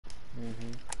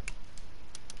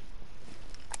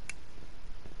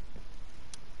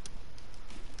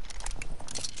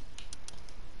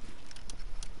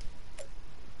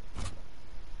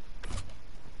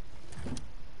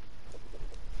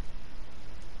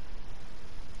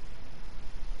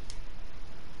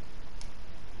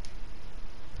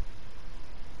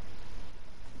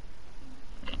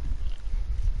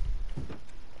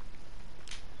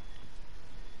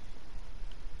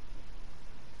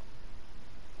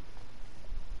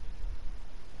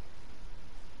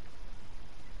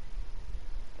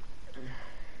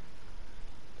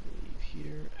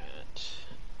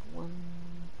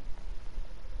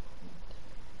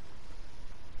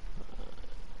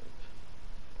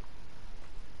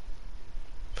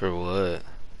For what?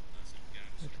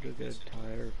 I have to go get a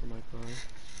tire for my car.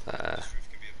 Uh,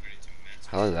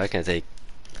 how long is that gonna take?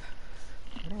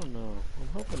 I don't know. I'm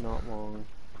hoping not long.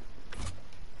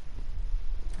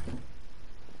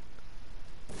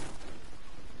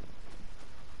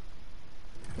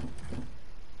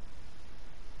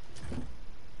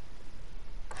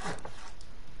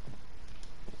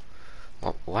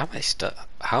 Why am I stuck?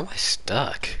 How am I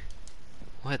stuck?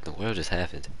 What in the world just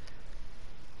happened?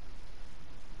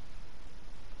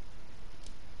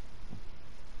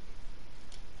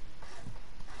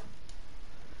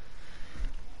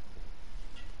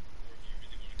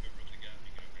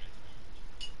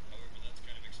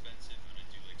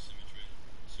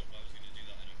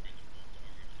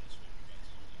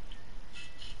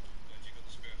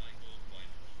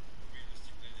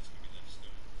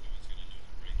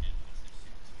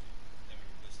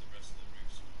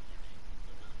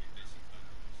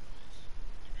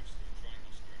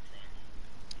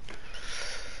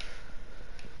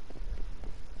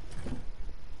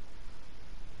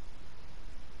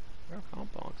 Our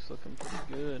comp box looking pretty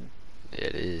good. Yeah,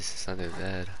 it is. It's not that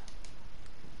bad.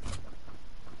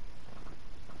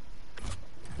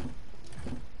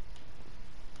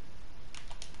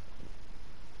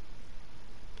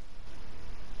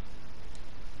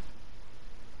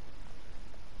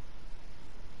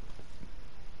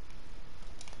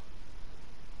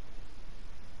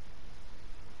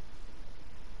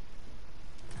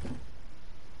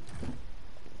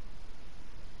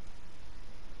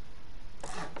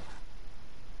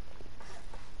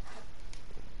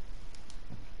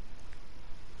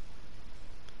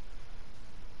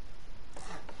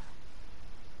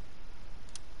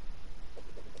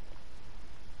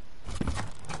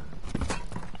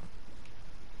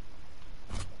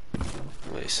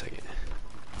 Wait a second.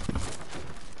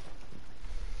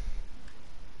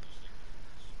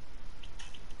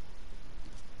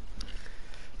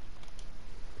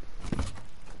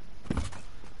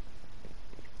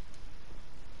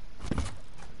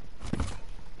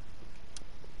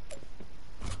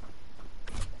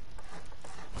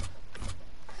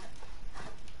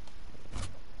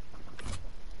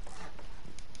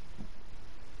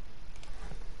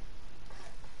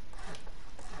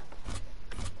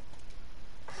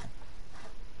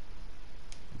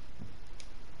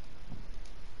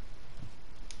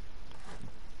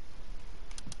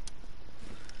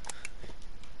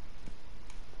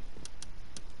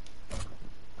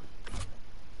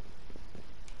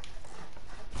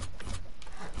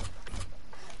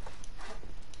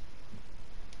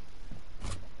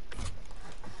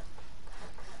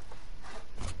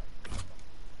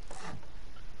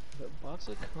 Got a box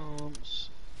of comps,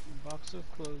 box of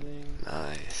clothing,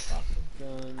 Nice. box of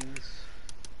guns.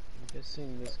 I'm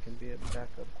guessing this can be a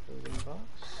backup clothing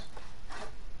box.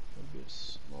 Maybe a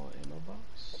small ammo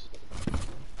box.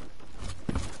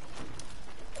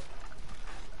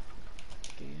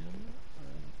 Scan.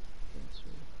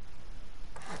 Answer.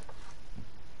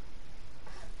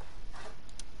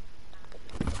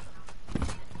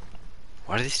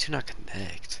 Why do these two not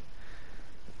connect?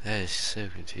 That is so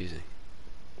confusing.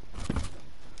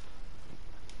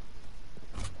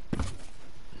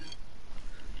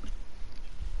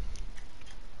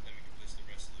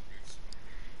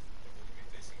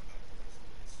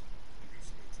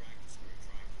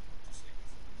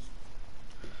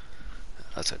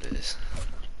 That's what it is.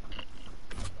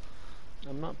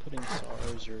 I'm not putting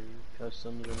SARs or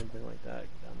customs or anything like that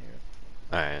down here.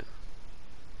 Alright.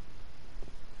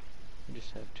 I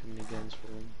just have too many guns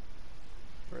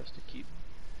for us to keep,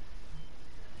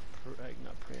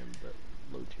 not prim, but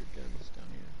low tier guns down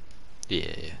here.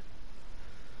 Yeah, yeah.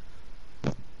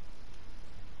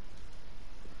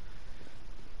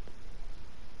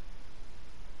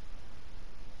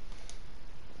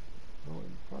 Well, we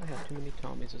probably have too many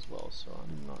Tommies as well, so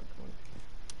I'm not going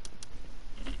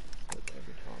to put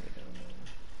every Tommy down there.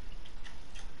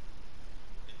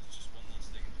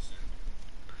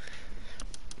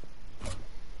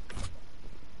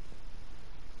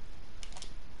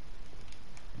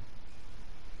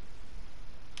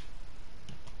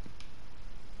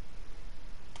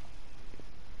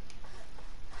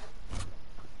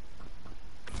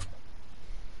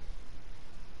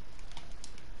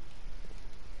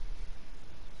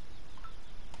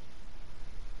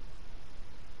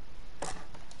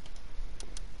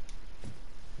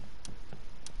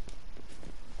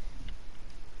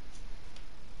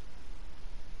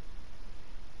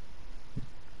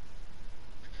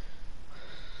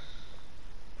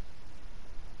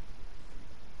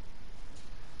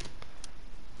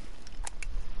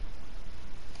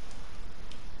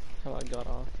 How I got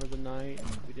off for the night,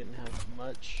 we didn't have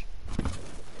much.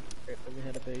 Right, then we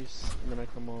had a base, and then I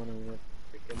come on and we have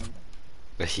freaking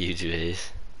A huge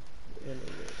base. yellow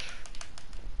ridge.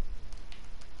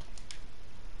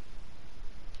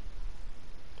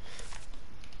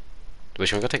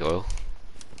 Which one go take oil?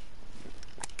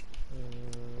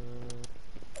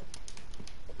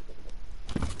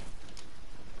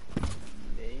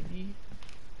 Maybe.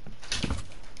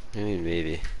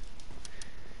 Maybe.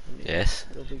 I mean, Yes.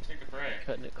 You'll be Take a break.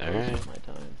 cutting it close Alright. with my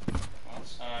time.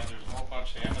 Outside, there's a whole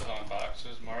bunch of Amazon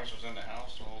boxes. Mars was in the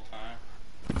house the whole time.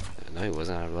 No, he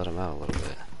wasn't. I let him out a little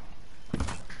bit.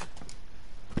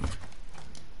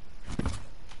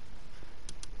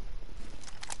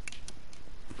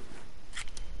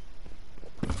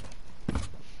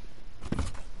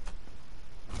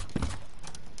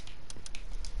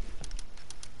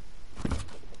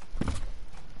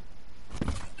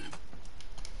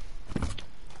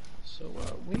 So,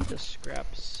 we need to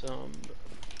scrap some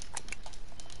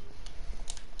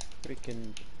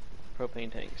freaking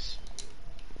propane tanks.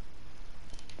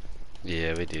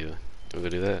 Yeah, we do. We'll go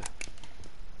do that.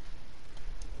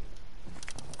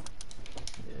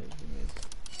 Yeah, give me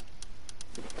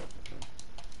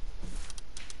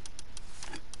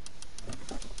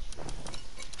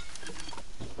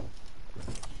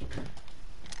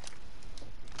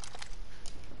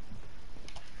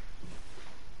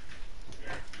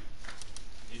Here,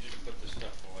 you just put this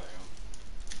stuff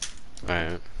away.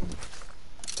 Alright.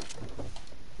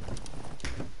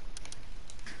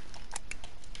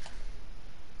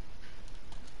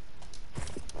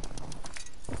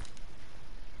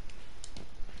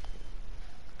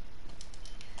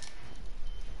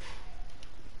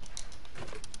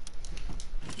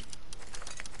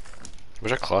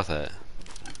 Where's our cloth at?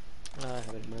 I have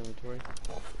it in my inventory.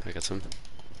 I got some.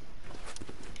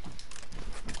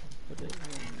 Put it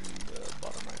in the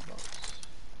bottom right box.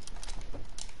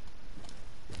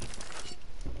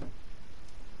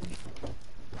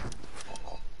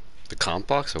 The comp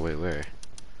box? Or wait, where?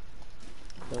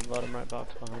 The bottom right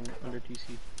box behind under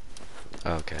TC.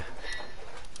 Oh, okay.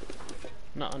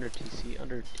 Not under TC,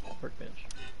 under workbench.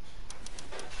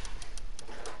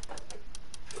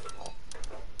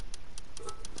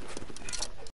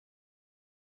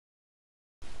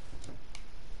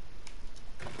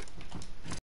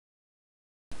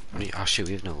 Oh shoot,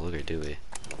 we have no looter, do we?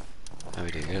 Oh,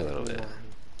 we do here a little bit.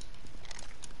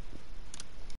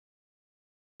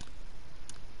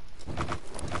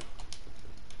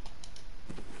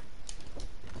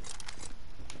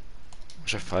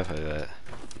 Where's our 5 at?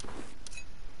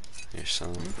 Here's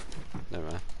some. Never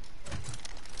mind.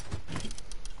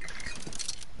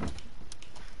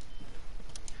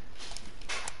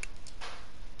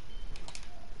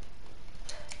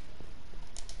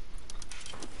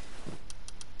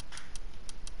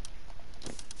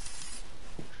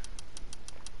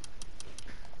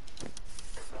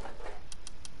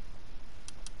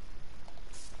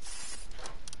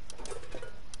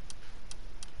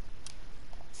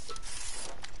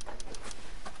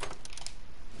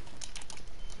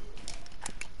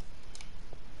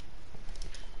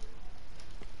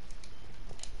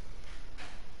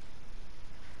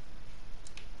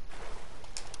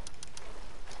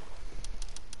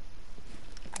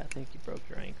 I think you broke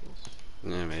your ankles.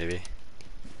 Yeah, maybe.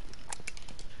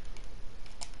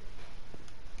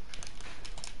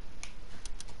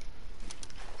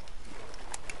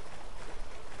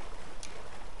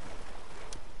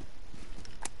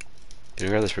 Can we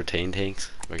grab this propane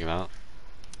tanks? Bring him out.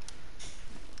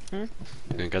 Hmm?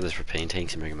 You can grab this propane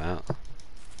tanks and bring him out.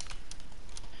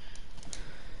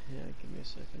 Yeah, give me a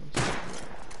second. I'm sorry.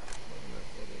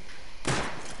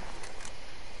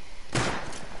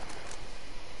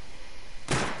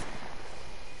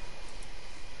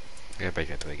 I gotta break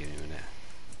that way, give me a minute.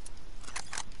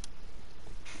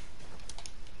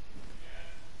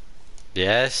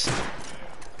 Yes?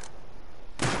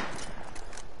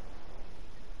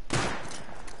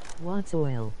 Wants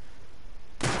oil.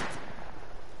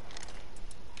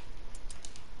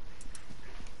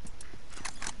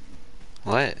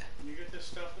 What? Can you get this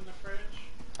stuff in the fridge?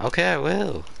 Okay, I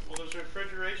will. Well, there's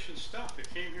refrigeration stuff. It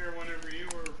came here whenever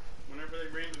they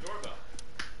rang the doorbell.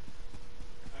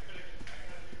 I gotta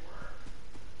do work.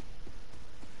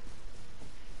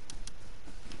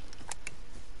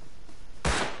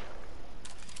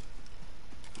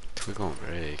 We're going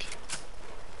break.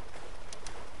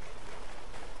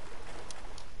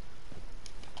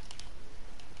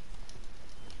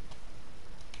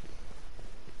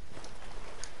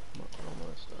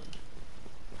 Almost done.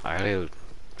 I gotta go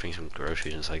bring some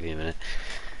groceries in a second, a minute.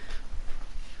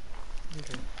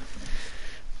 Okay.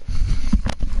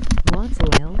 Wants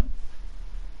oil.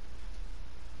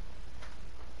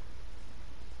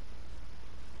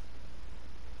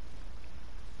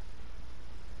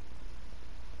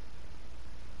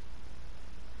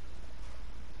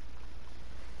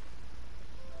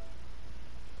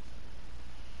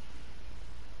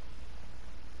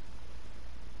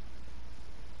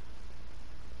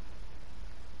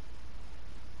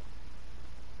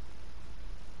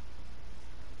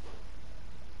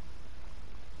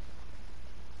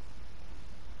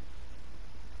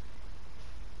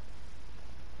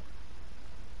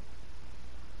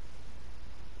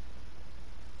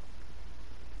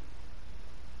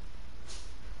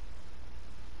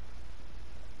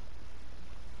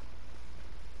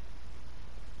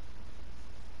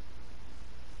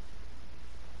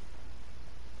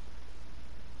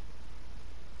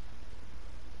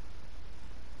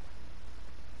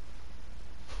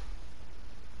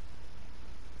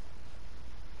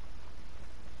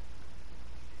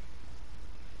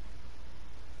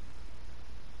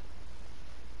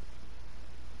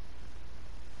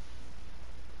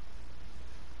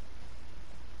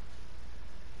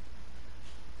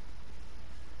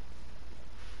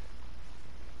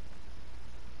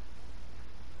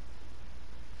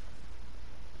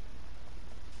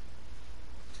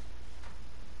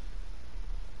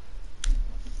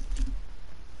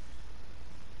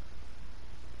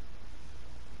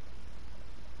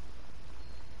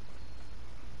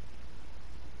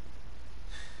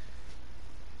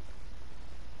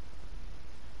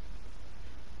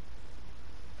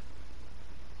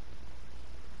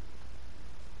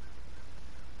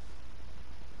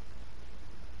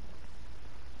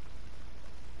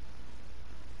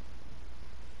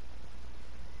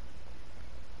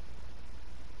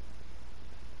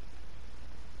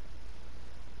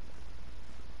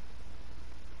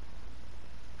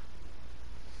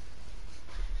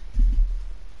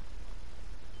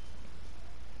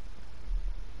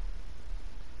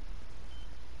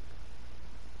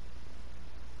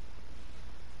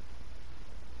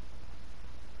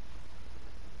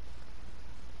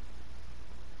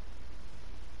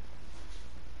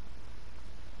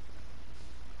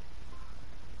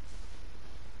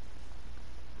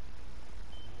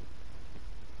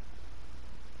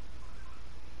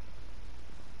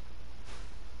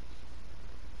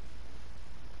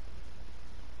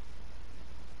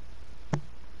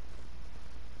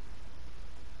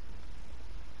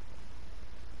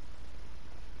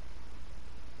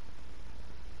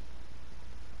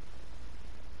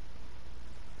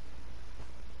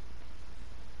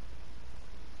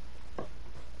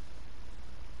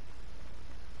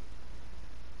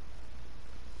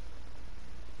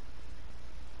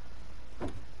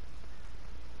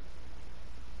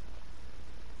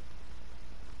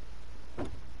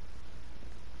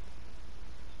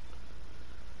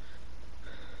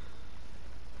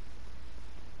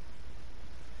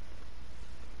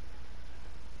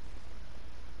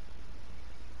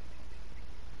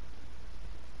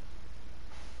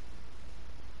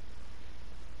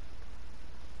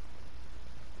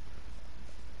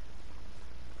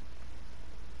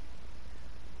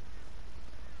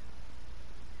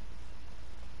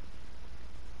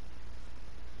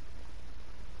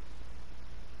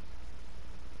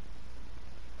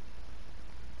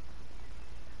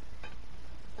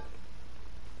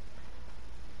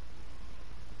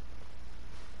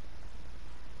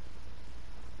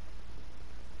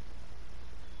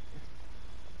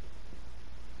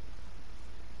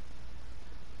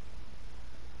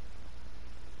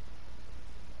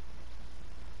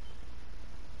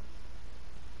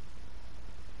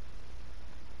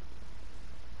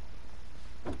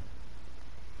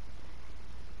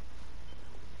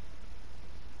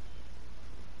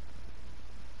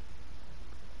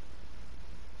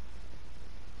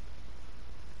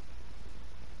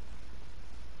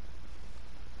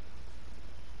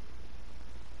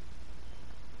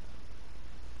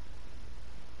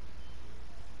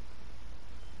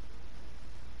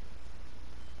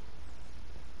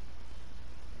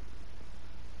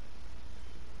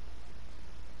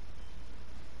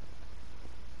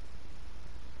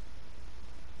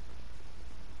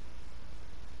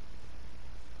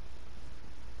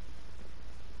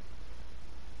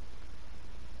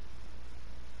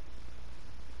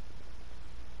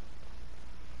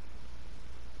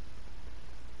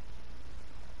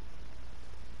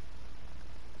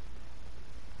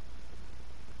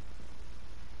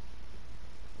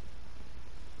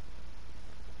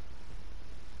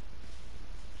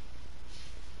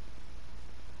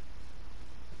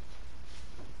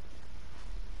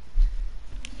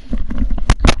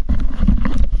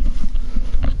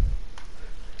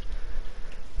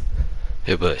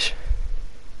 Hey, Bush.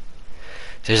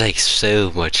 There's like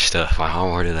so much stuff. My mom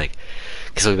ordered like,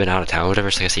 cause we've been out of town or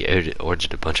whatever. So I guess he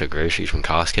ordered a bunch of groceries from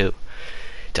Costco.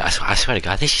 Dude, I swear to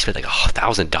God, I think she spent like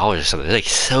 $1,000 or something. There's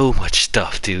like so much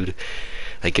stuff, dude.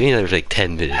 Like, give me another like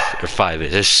 10 minutes or 5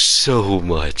 minutes. There's so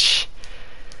much.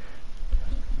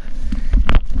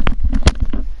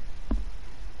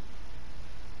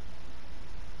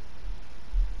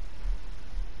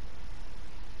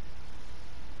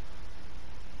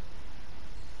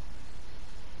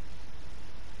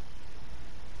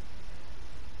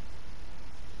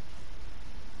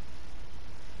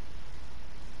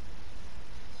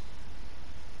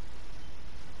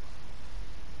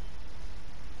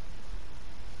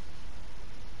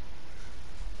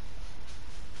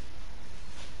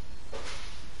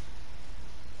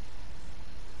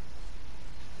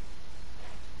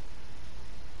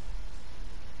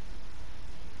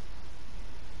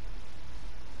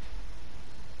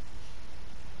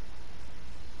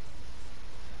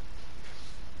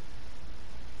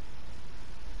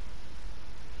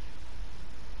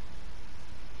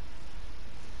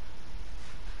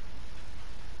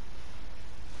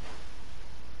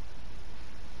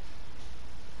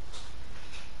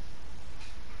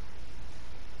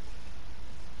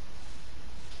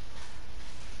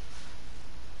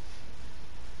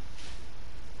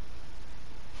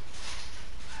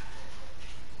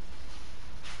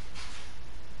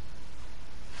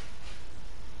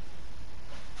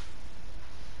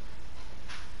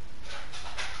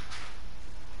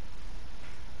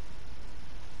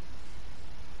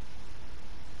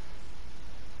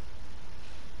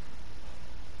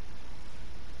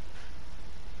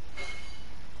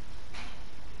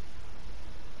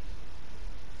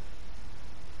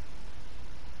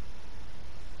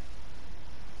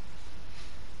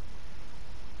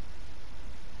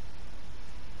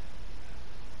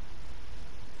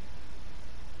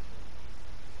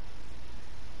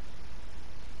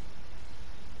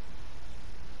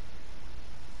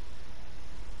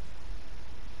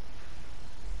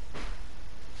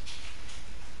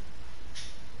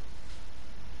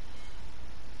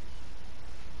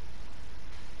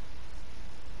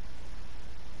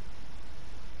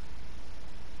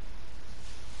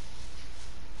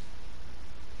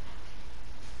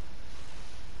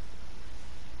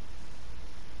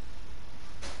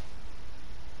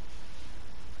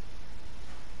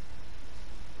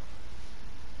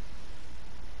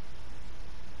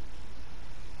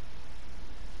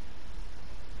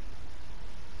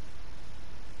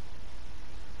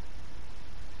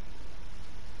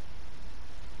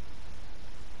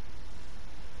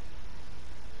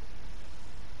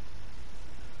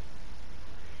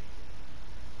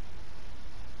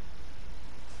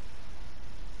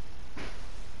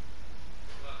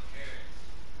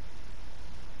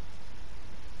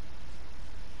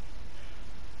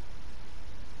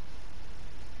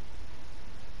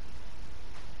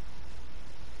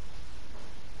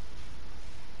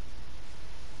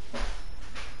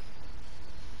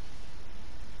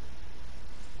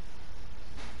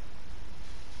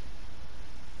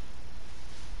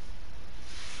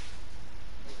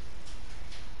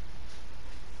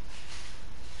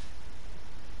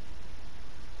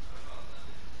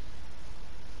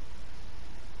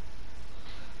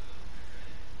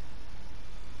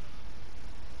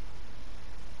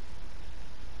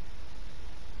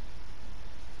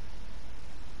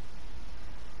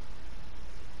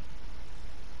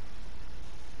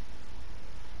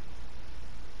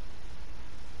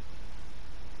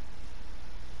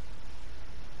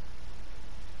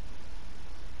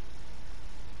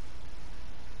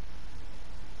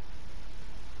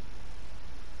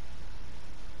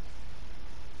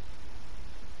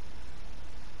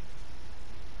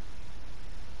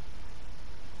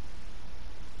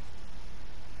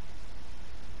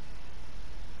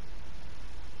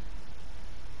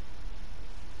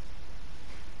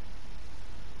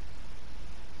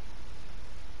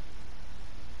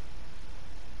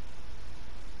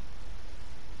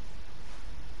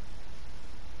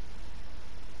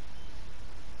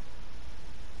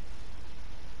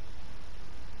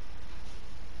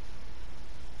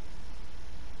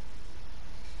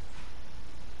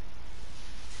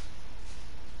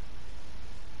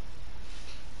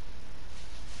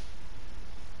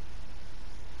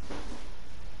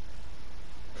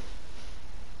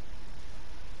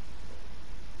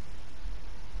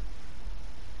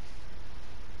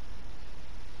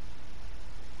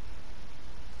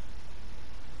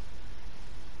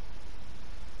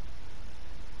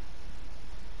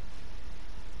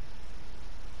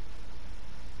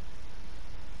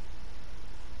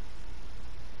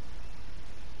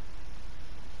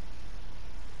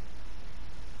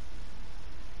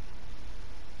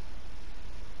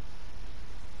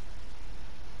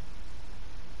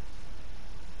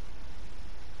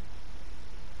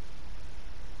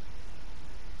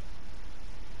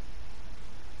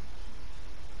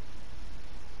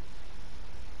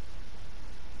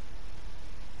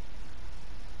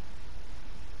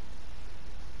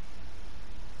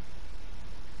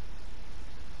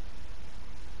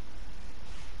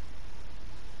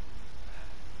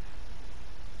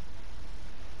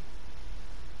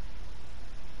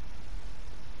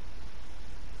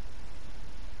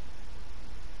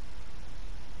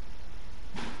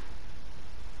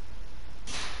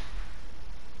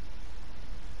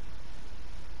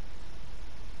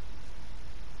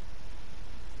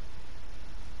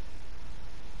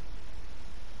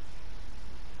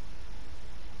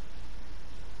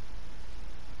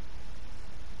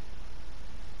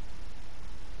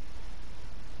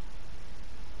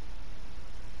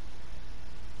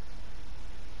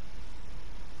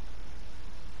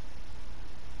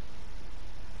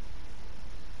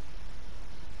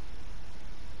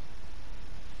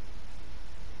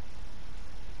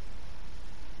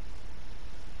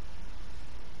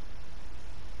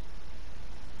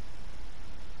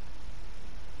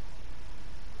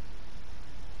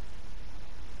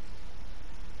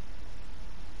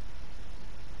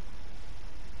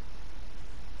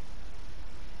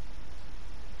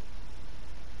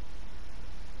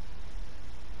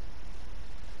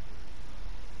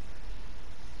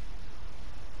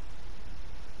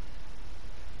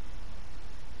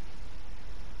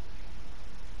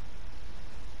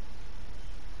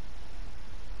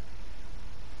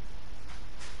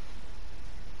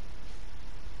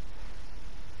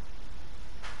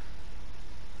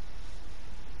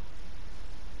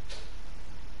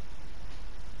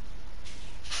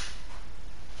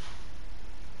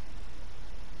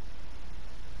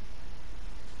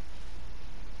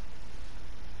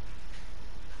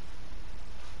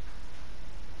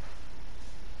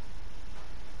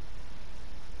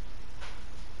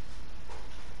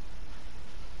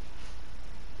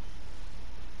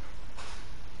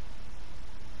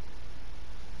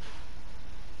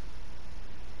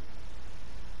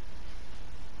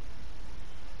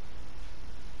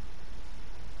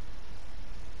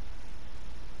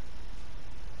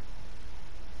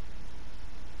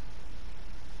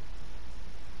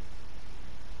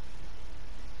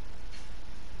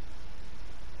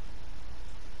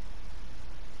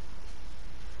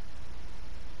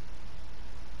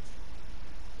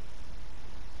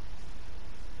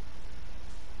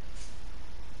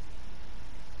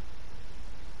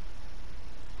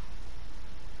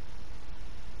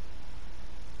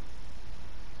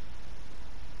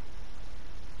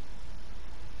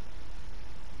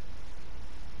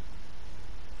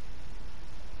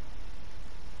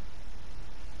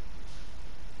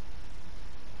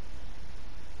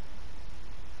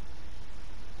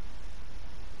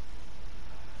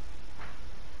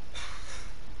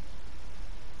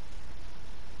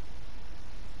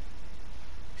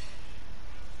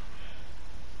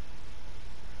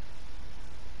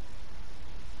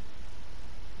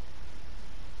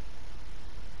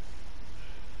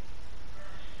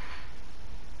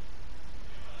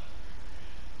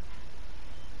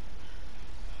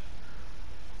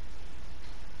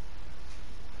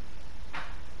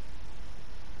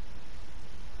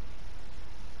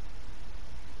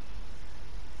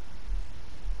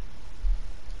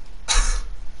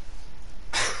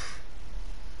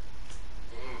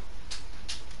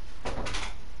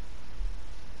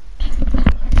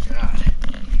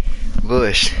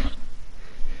 bush.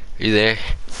 Are you there?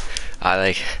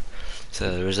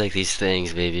 So there was like these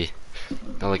things, baby,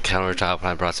 on the countertop, and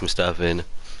I brought some stuff in,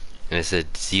 and it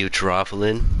said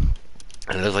zeotrophylline,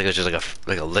 and it looked like it was just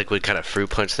like a liquid kind of fruit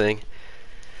punch thing.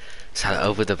 So I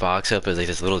opened the box up, it was like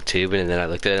this little tube, and then I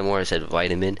looked at it more, it said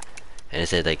vitamin, and it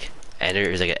said like, it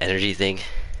was like an energy thing.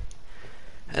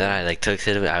 And then I like took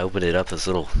it, and I opened it up, this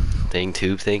little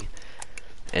tube thing,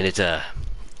 and it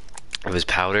was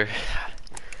powder,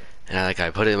 and I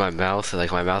put it in my mouth, and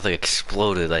like my mouth like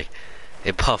exploded, like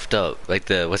it puffed up, like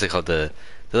what's it called, the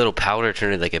little powder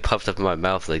turned, like it puffed up in my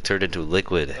mouth, like turned into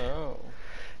liquid, Oh.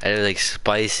 and it was like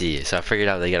spicy. So I figured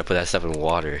out they gotta put that stuff in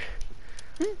water.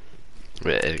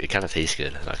 But it kind of tastes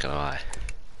good, not gonna lie.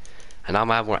 And now I'm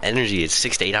gonna have more energy. It's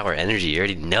 6 to 8 hour energy. You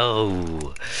already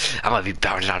know. I might be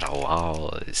bouncing out the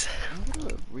walls. I'm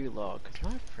gonna relog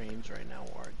because my frames right now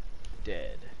are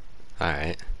dead.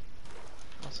 Alright.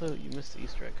 Also, you missed the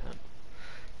Easter egg hunt.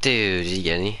 Dude, did you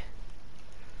get any?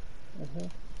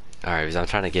 Alright, because I'm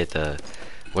trying to get the...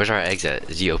 Where's our eggs at?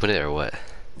 Did you open it or what?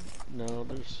 No,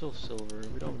 there's still silver.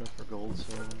 We don't have enough for gold,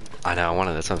 so. I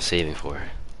know, that's what I'm saving for.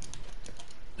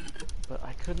 But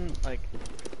I couldn't, like,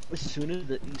 as soon as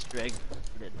the Easter egg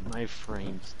hit, my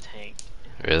frames tanked.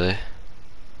 Really?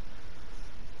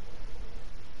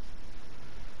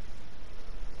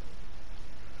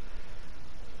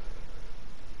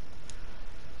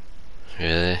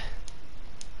 Really?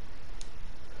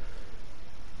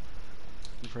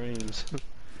 Frames.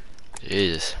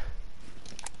 Jesus.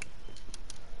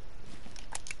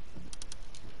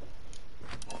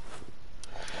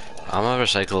 I'm gonna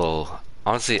recycle.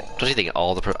 Honestly, don't you think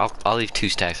all the I'll leave 2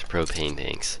 stacks of propane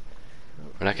tanks.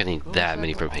 We're not gonna need that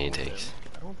many propane tanks.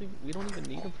 I don't think we don't even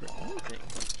need them for anything.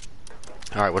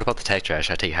 Alright, what about the tech trash?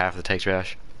 Should I take half of the tech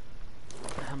trash?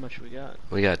 How much we got?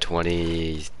 We got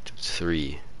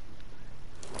 23.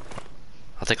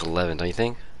 I'll take 11, don't you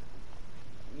think?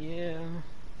 Yeah.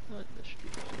 That should be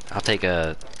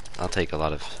fine. I'll take a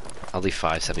lot of, I'll leave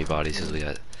 5 semi-bodies because we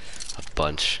got a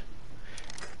bunch.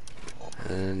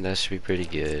 And that should be pretty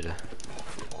good.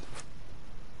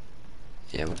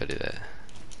 Yeah, I'm gonna do that.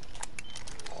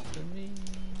 Let me...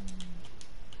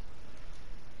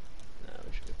 No,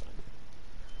 we should be fine.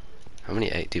 How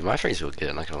many eggs? Dude, my frames feel good,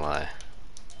 I'm not gonna lie.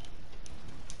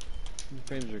 The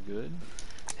frames are good.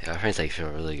 Yeah, my frames like feel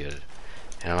really good.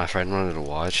 And my friend wanted to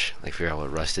watch, like figure out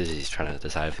what Rust is. He's trying to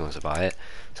decide if he wants to buy it.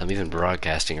 So I'm even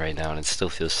broadcasting right now, and it still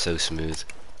feels so smooth.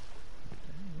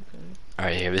 Okay. All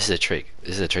right, here. This is a trick.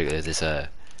 This is a trick. There's this guy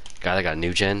that got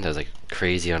new gen that was like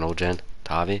crazy on old gen,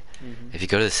 Tavi. If you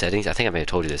go to the settings, I think I may have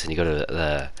told you this, and you go to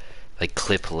the like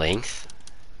clip length,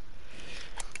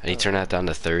 and you turn that down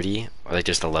to 30, or like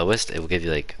just the lowest, it will give you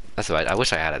like, that's what I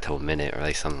wish I had it to a minute or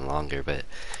like something longer, but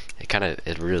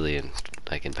it really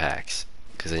like impacts.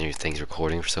 Because then your thing's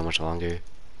recording for so much longer.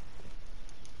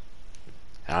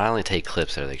 And I only take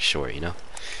clips that are like short, you know?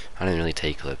 I don't really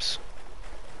take clips.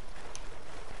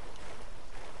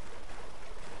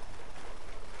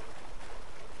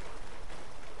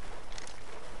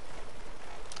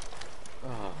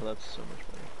 Oh, that's so much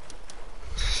better.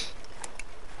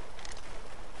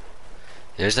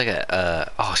 There's like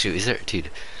a, oh shoot, is there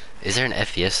an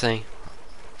FPS thing?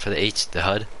 For the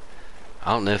HUD?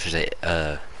 I don't know if there's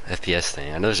a, FPS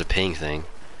thing. I know there's a ping thing.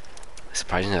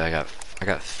 Surprisingly, I got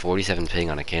 47 ping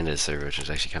on a Canada server, which is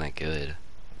actually kind of good.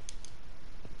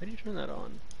 How do you turn that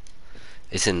on?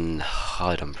 It's in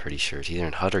HUD, I'm pretty sure. It's either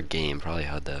in HUD or game. Probably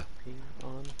HUD though. Ping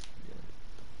on?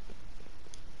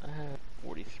 Yeah. I have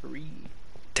 43.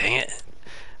 Dang it!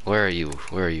 Where are you?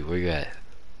 Where are you at?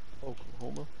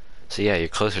 Oklahoma. So yeah, you're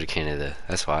closer to Canada.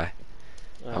 That's why.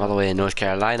 I'm all the Uh, way in North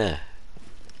Carolina.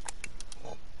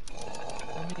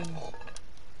 I mean,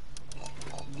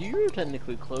 you're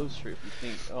technically closer if you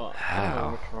think. Oh, I don't know How?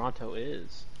 where Toronto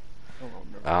is.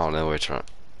 I don't know where Toronto.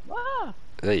 Ah!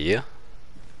 Is that you?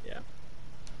 Yeah.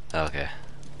 Okay.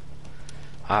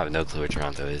 I have no clue where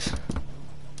Toronto is.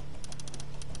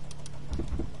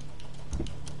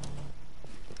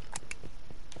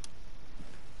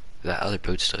 That other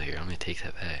boat's still here. I'm gonna take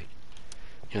that back.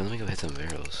 You know, let me go hit some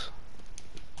barrels.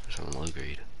 Or something low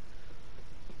grade.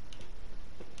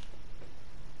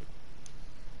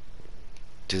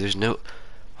 Dude, there's no.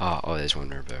 Oh, there's one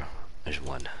there, bro. There's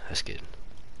one. That's good.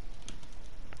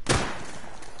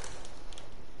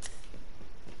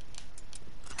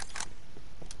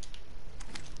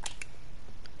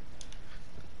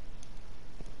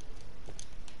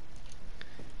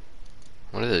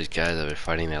 One of those guys that were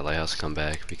fighting that lighthouse come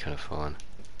back would be kind of fun.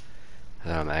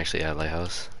 And then I'm actually at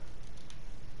lighthouse.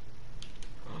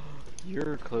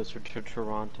 You're closer to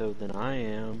Toronto than I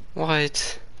am.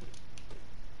 What?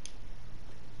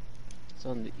 It's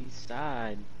on the east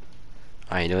side.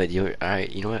 Alright, you know what?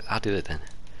 Alright, you know what? I'll do it then.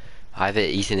 I have an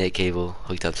Ethernet cable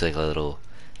hooked up to like a little.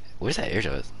 Where's that air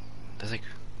drop? There's like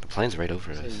the plane's right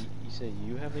over us. You say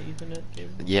you have an Ethernet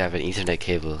cable? Yeah, I have an Ethernet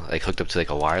cable like hooked up to like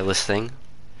a wireless thing.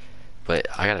 But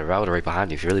I got a router right behind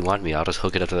me. If you really want me, I'll just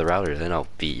hook it up to the router. Then I'll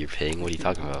beat your ping. What are you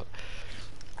talking about?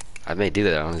 I may do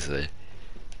that honestly.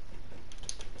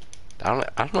 I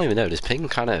don't even know. Does ping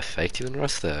kind of affect you in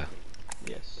Rust though?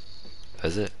 Yes.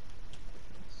 Does it?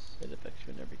 It affects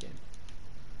you in every game.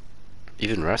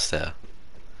 Even Rust though.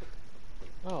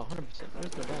 Oh, 100%.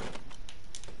 There's no doubt.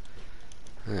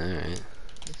 Alright.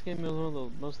 This game is one of the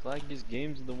most laggiest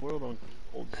games in the world on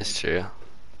old That's consoles. true.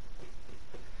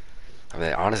 I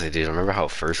mean, honestly, dude, remember how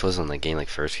it first was when the game like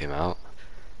first came out?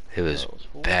 It was Oh, it was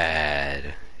horrible.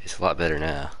 bad. It's a lot better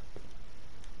now.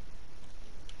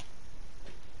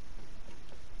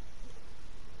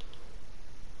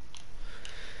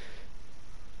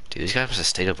 Dude, this guy must have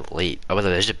stayed up late. Oh, by the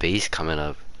way, there's a base coming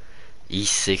up.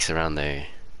 E6 around there.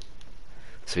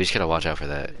 So we just gotta watch out for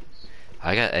that.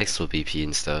 I got Exfil BP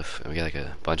and stuff, and we got like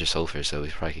a bunch of sulfur, so we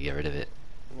probably could get rid of it.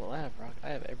 Well, I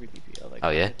have every BP. I like Oh,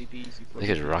 yeah? BP, We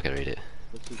could rocket raid it.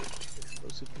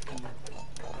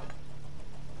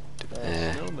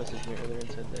 Snow messaged me earlier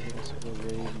and said that he wants to go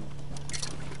raid.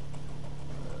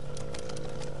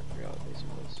 I forgot what base it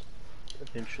was.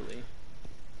 Eventually.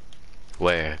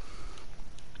 Where?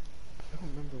 I don't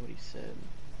remember what he said.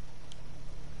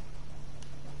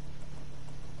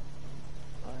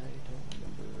 I don't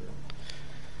remember.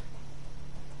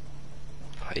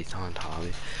 Python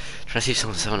hobby. Trying to see if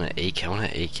someone's selling an AK. I want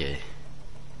an AK.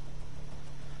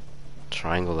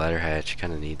 Triangle ladder hatch.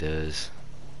 Kind of need those.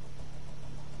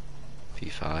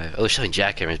 P5. Oh, showing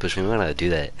jackhammers, but we might not do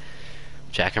that.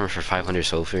 Jackhammer for 500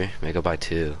 sulfur. Maybe go buy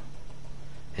 2.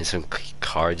 And some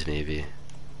cards maybe.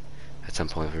 At some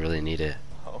point if we really need it.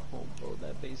 Oh, bro,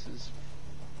 that base is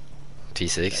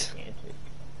T6. gigantic.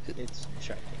 It's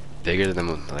gigantic. Bigger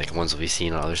than like ones we've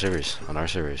seen on other servers. On our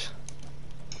servers.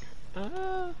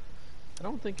 I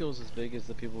don't think it was as big as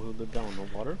the people who lived down on the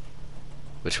water.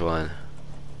 Which one?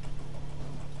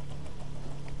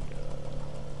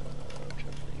 I'm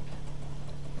trying to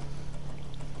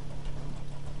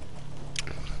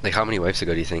think. Like how many wipes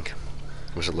ago do you think?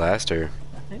 Was it last or?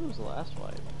 I think it was the last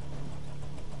wipe.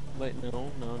 Wait,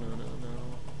 no.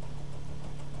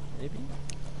 Maybe?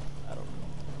 I don't know.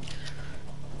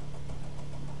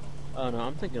 Oh no,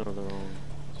 I'm thinking of the wrong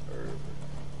server.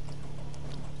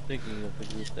 Thinking of the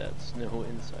group that's no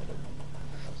inside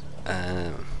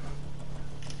of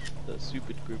the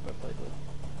stupid group I played with.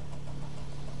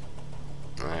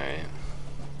 Alright.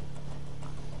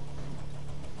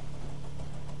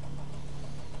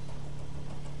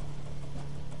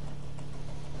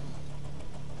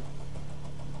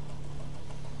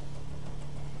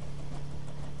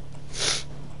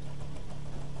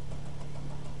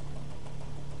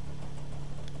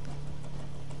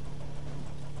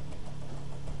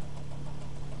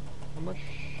 How much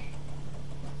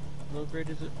low grade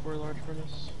is it for a large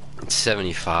furnace? It's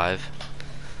 75.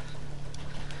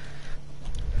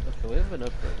 Okay, we have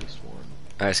enough for at least one.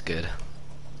 That's good.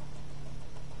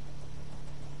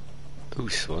 Ooh,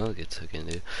 swell gets taken,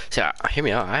 dude. See, hear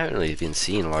me out. I haven't really been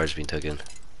seeing large being taken.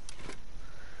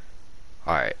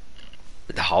 Alright.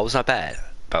 The haul's not bad.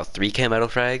 About 3k metal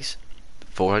frags,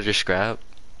 400 scrap,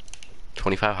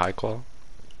 25 high qual.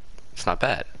 It's not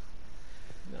bad.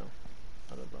 No,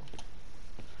 not at all.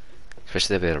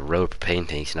 Especially if we had a row of propane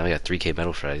tanks. Now we got 3k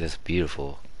metal frags. That's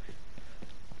beautiful.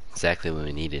 Exactly what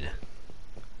we needed.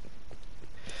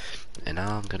 And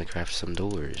now I'm gonna craft some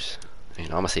doors. You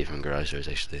know, I'm gonna save from garage doors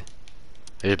actually.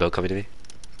 There's a boat coming to me.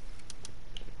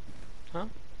 Huh?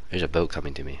 There's a boat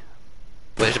coming to me.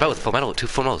 Wait, there's a boat with full metal, 2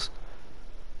 full metals.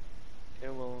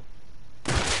 Okay, well,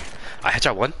 I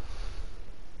headshot one.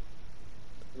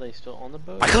 are they still on the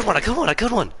boat? I killed one. I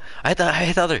killed one. I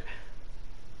hit the other.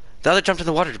 The other jumped in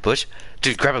the water, Bush.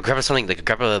 Dude, grab something, like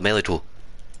grab a melee tool.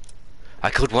 I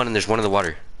killed one and there's one in the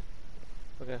water.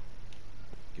 Okay.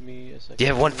 Give me a second. You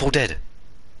have one full dead.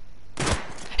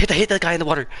 Hit that guy in the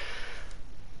water.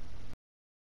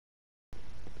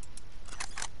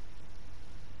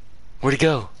 Where'd he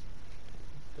go?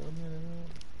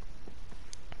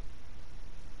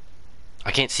 I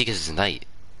can't see because it's night.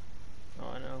 Oh,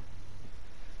 I know.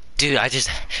 Dude, I just...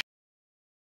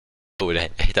 Oh, I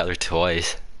hit the other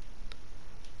twice.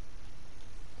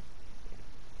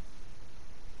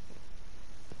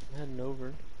 I'm heading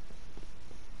over.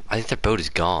 I think their boat is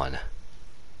gone.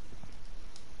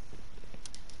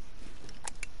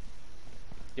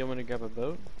 You want me to grab a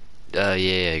boat?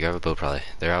 Yeah, grab a boat probably.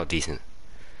 They're out decent.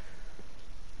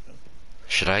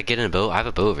 Should I get in a boat? I have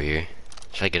a boat over here.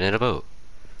 Should I get in a boat?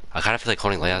 I kind of feel like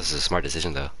holding lighthouses is a smart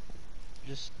decision though.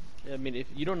 Just, I mean, if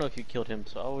you don't know if you killed him,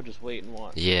 so I would just wait and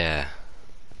watch. Yeah,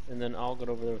 And then I'll get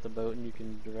over there with the boat, and you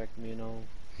can direct me, and I'll.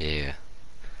 yeah.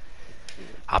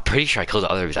 I'm pretty sure I killed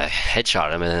the other because I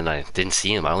headshot him and then I didn't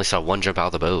see him. I only saw one jump out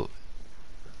of the boat.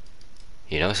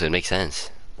 You know, so it makes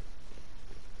sense.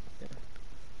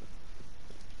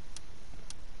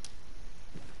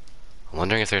 I'm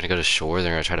wondering if they're gonna go to shore.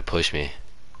 They're gonna try to push me.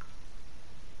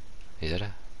 Is that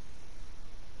a?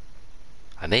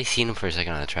 I may have seen him for a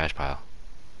second on the trash pile.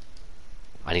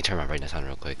 I need to turn my brightness on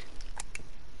real quick.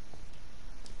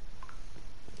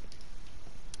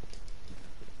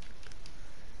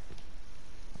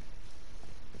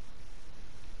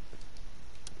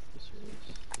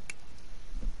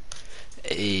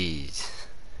 Hey,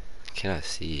 cannot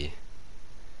see.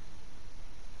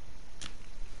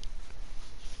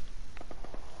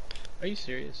 Are you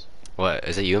serious? What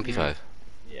is it? UMP5?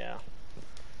 Yeah.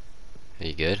 Are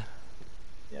you good?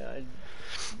 Yeah.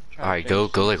 All right, go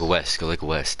like west. Go like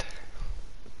west.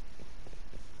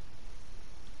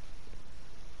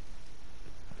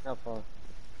 How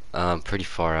far? Pretty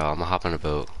far out. I'm gonna hop on a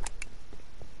boat.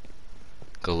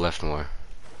 Go left more.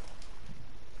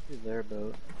 Is their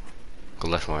boat? Go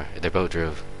left more. Their boat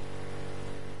drove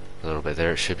a little bit.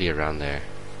 There it should be around there.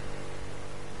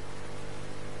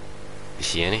 You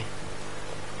see any?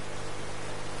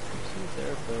 This is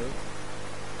their boat.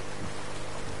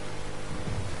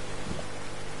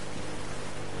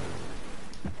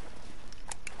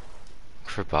 Look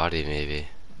for body maybe.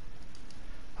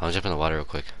 I'll jump in the water real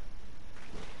quick.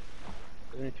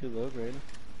 72 low grade.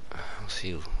 I don't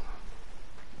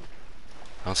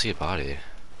see a body.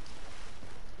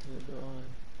 Neither do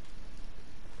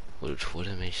I. Which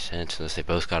wouldn't make sense unless they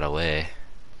both got away.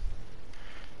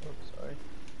 Oh, sorry.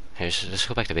 Here, just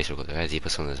go back to base real quick. I gotta deep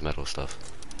with some of this metal stuff.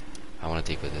 I wanna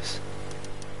deep with this.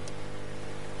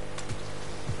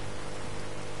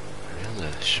 Are they on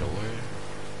the shore?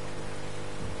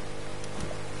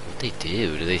 What they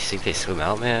do? Do they think they swim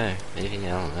out, man? Maybe, I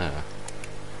don't know. Are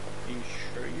you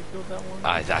sure you killed that one?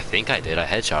 I think I did. I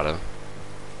headshot him.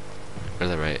 Or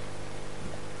the right.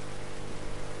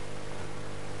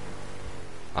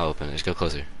 I'll open it. Just go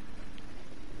closer.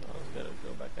 I was gonna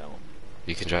go back out.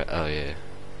 You can drive. Oh, yeah.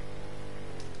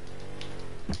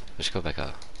 Just go back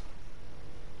out.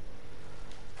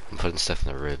 I'm putting stuff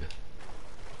in the rib.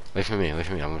 Wait for me, wait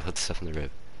for me. I'm gonna put the stuff in the rib.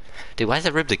 Dude, why is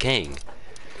that rib decaying?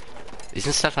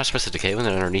 Isn't stuff not supposed to decay when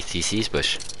they're underneath TC's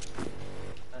bush?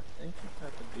 I think it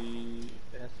has to be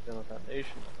on a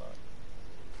foundation, I thought.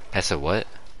 That's a what?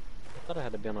 I thought it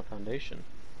had to be on a foundation.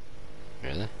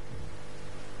 Really?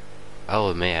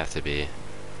 Oh, it may have to be.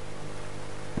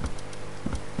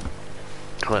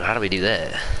 Well, how do we do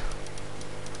that?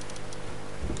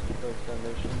 Throw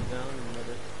foundation down and let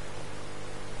it.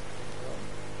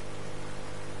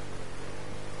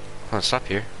 Hold on, stop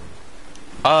here.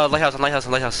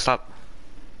 Lighthouse, stop.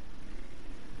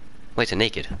 Wait, it's a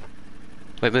naked.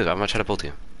 Wait, move, I'm gonna try to bolt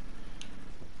you.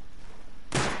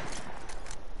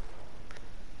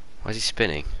 Why is he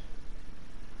spinning?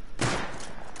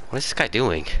 What is this guy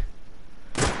doing?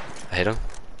 I hit him.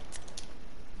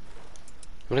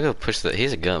 I'm gonna go push the. He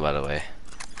has a gun, by the way.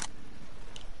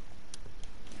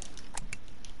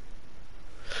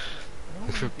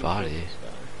 Look for body.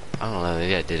 I don't know,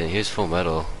 maybe I didn't. He was full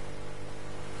metal.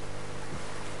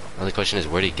 The only question is,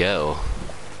 where'd he go?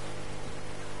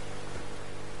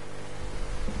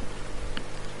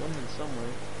 Swimming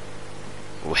somewhere.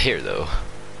 Where, though?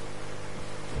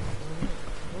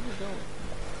 Where's it going?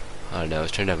 I don't know,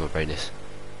 it's turned down my brightness.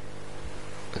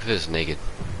 Look at this naked.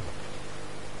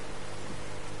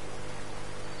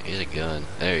 Here's a gun.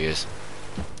 There he is.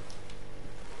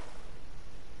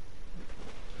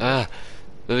 Ah!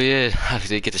 Oh yeah, I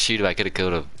didn't get to shoot him, I could've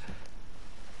killed him.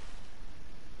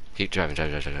 Keep driving.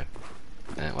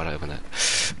 Why'd I open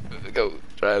that? Go,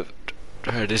 drive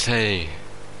this hay.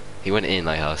 He went in,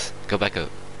 Lighthouse. Go back up.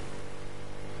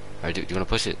 Alright, do you wanna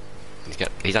push it?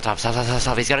 He's on top,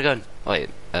 stop, he's got a gun! Oh wait,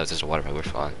 that was just a water pipe, we're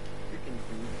fine.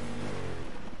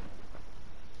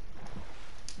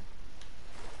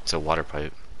 It's a water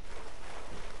pipe.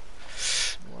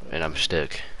 And I'm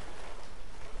stuck.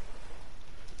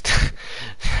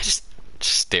 I just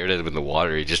stared at him in the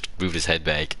water, he just moved his head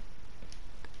back.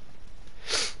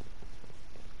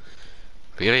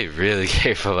 We gotta be really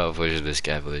careful about pushing this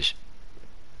guy, Bush.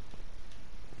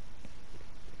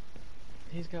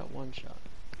 He's got one shot.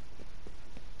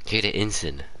 He had an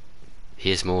ensign. He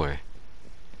has more.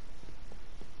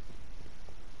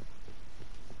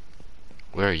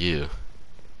 Where are you?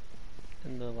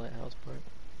 In the lighthouse part.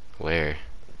 Where?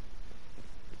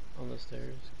 On the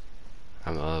stairs.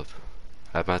 I'm up.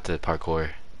 I'm at the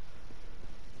parkour.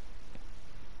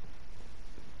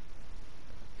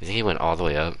 You think he went all the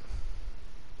way up?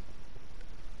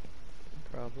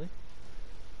 Probably.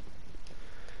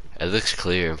 It looks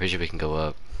clear. I'm pretty sure we can go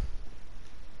up.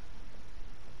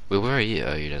 Wait, where are you?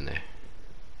 Oh, you're down there.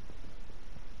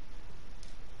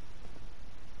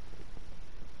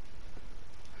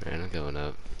 Alright, I'm going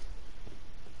up.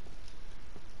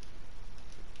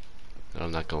 No,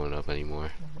 I'm not going up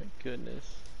anymore. Oh my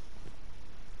goodness.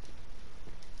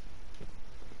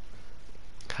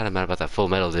 Kinda mad about that full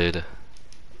metal, dude.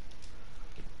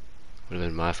 Would have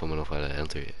been my full metal if I'd have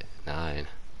entered 9.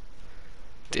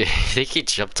 Dude, I think he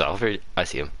jumped off it. I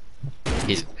see him.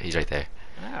 He's right there.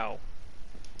 Ow.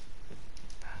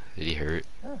 Did he hurt?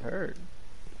 That hurt.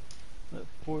 I'm at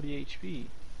 40 HP.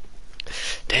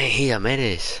 Dang, he a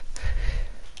menace.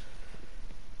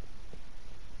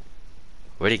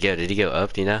 Where'd he go? Did he go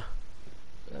up, do you know?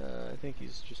 I think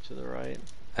he's just to the right.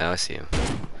 Oh, I see him.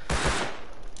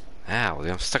 Ow,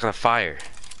 I'm stuck on a fire.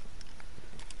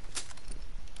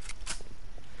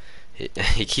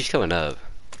 He keeps going up.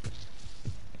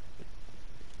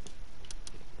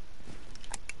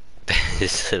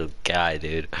 This little guy,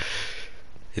 dude.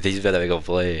 He thinks he's about to go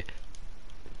play.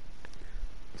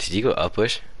 Did you go up,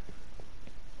 Bush?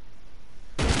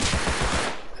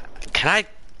 Can I?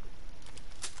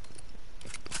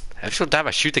 Every single time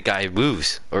I shoot the guy, he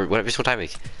moves. Or what? Every single time I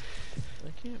can't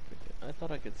pick it. I thought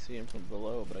I could see him from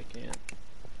below, but I can't.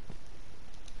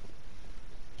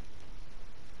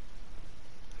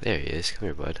 There he is. Come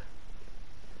here, bud.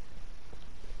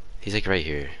 He's like right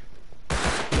here.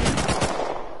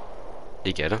 Did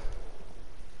you get him?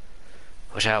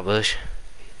 Watch out, Bush.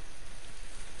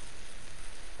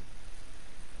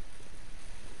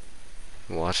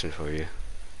 I'm watching for you.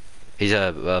 He's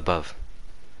above.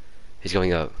 He's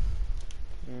going up.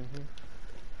 Mm-hmm.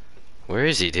 Where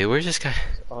is he, dude? Where's this guy?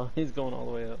 Oh, he's going all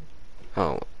the way up.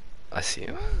 Oh, I see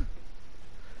him.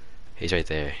 He's right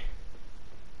there.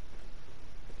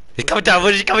 He's coming down.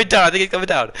 What is he coming down? I think he's coming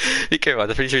down. Be careful. I'm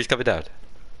pretty sure he's coming down.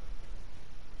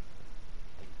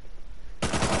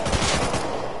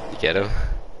 You get him?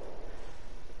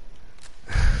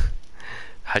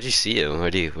 How'd you see him?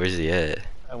 Where's he at?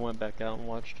 I went back out and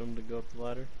watched him to go up the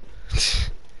ladder.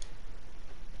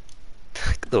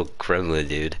 Little gremlin,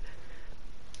 dude.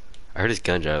 I heard his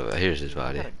gun drop. Here's his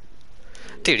body.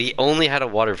 Dude, he only had a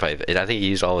water pipe, and I think he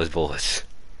used all his bullets.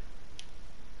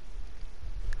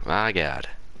 My God.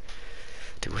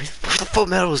 Dude, where'd the full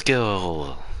metals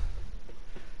go?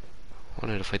 I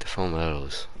wanted to fight the full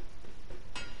metals.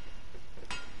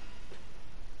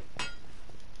 I'm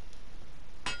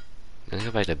gonna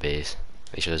go back to base.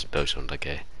 Make sure this boat's on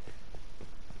okay.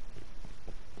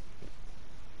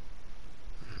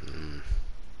 I'm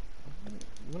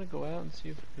gonna go out and see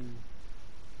if we can.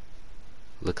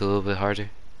 Look a little bit harder.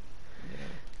 Yeah.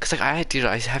 Cause like dude,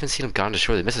 I haven't seen him gone to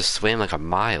shore. They must have swam like a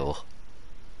mile.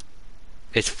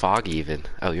 It's foggy even.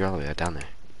 Oh, you're all the way down there.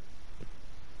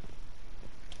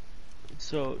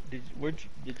 So,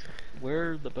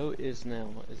 where the boat is now?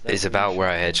 Is that It's about where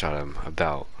I headshot him.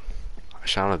 About. I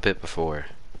shot him a bit before.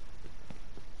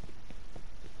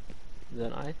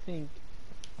 Then I think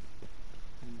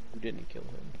you didn't kill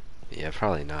him. Yeah,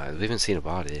 probably not. We haven't seen a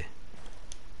body.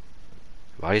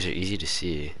 Bodies are easy to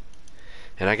see.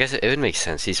 And I guess it would make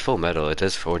sense. He's full metal. It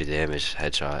does 40 damage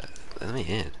headshot. Let me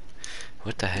in.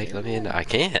 What the heck? Let me in. I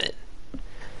can't.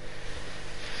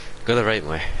 Go to the right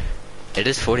more. It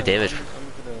is 40 damage.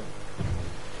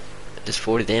 It is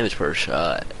 40 damage per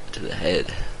shot to the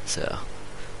head. So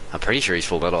I'm pretty sure he's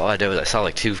full metal. All I did was I saw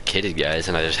like 2 kitted guys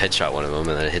and I just headshot one of them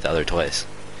and then I hit the other twice.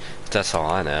 That's all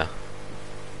I know.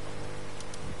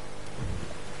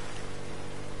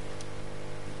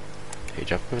 Here,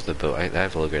 jump over the boat. I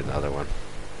have low grade in the other one.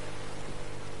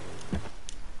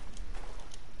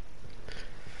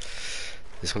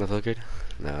 This one have low grade?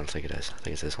 No, I don't think it is. I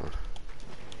think it's this one.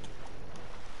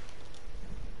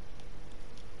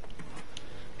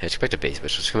 Yeah, let's go back to base,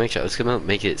 but let's go make sure. Let's go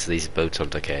make it so these boats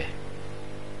aren't okay.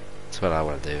 That's what I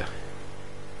want to do. I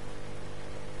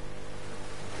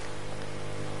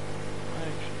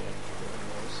actually have to go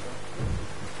anyway,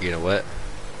 so You know what? I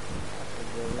have to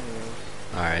go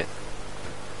anyways. Alright.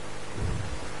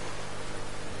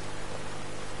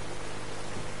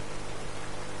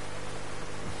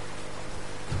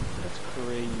 That's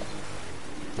crazy.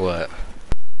 What?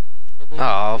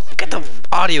 Oh, get the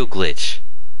audio glitch.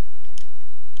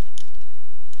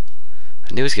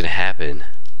 I knew it was gonna happen.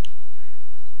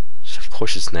 So of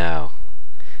course it's now.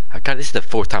 This is the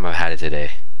 4th time I've had it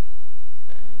today.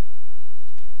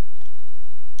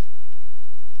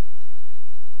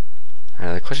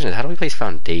 The question is, how do we place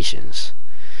foundations?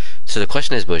 So the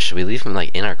question is, Bush, should we leave them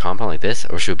like in our compound like this,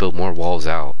 or should we build more walls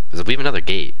out? Because if we have another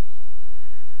gate.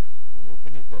 Well,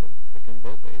 we can build a freaking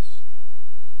boat base.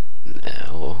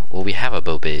 No. Well, we have a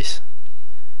boat base.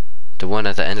 The one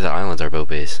at the end of the island's our boat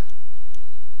base.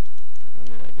 I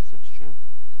mean, I guess it's true.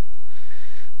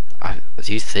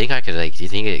 Do you think I could like? Do you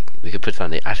think we could put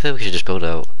foundation? I feel like we should just build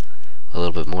out a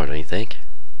little bit more. Don't you think?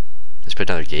 Let's put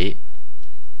another gate.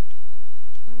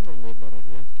 I don't know about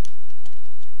idea.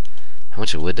 How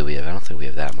much wood do we have? I don't think we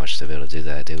have that much to be able to do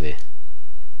that, do we?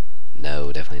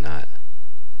 No, definitely not.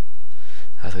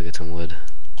 I have to get some wood.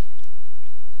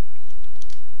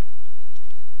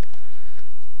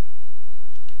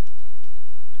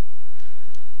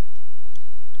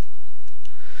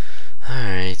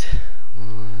 Alright.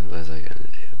 What was I gonna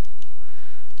do?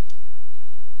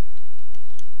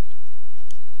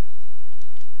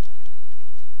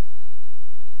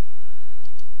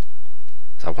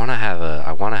 So I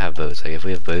wanna have boats. Like if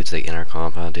we have boats like in our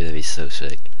compound, dude, that'd be so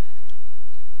sick.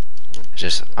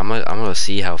 Just I'm gonna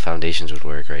see how foundations would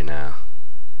work right now.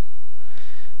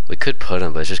 We could put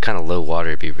them, but it's just kind of low water.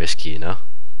 It'd be risky, you know.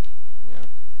 Yeah.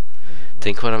 I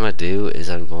think what I'm gonna do is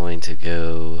I'm going to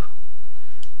go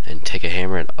and take a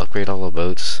hammer and upgrade all the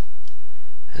boats,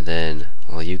 and then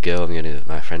while you go,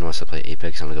 my friend wants to play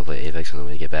Apex. I'm gonna go play Apex, and then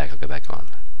when we get back, I'll go back on.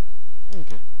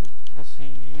 Okay. I'll see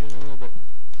you in a little bit.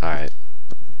 All right.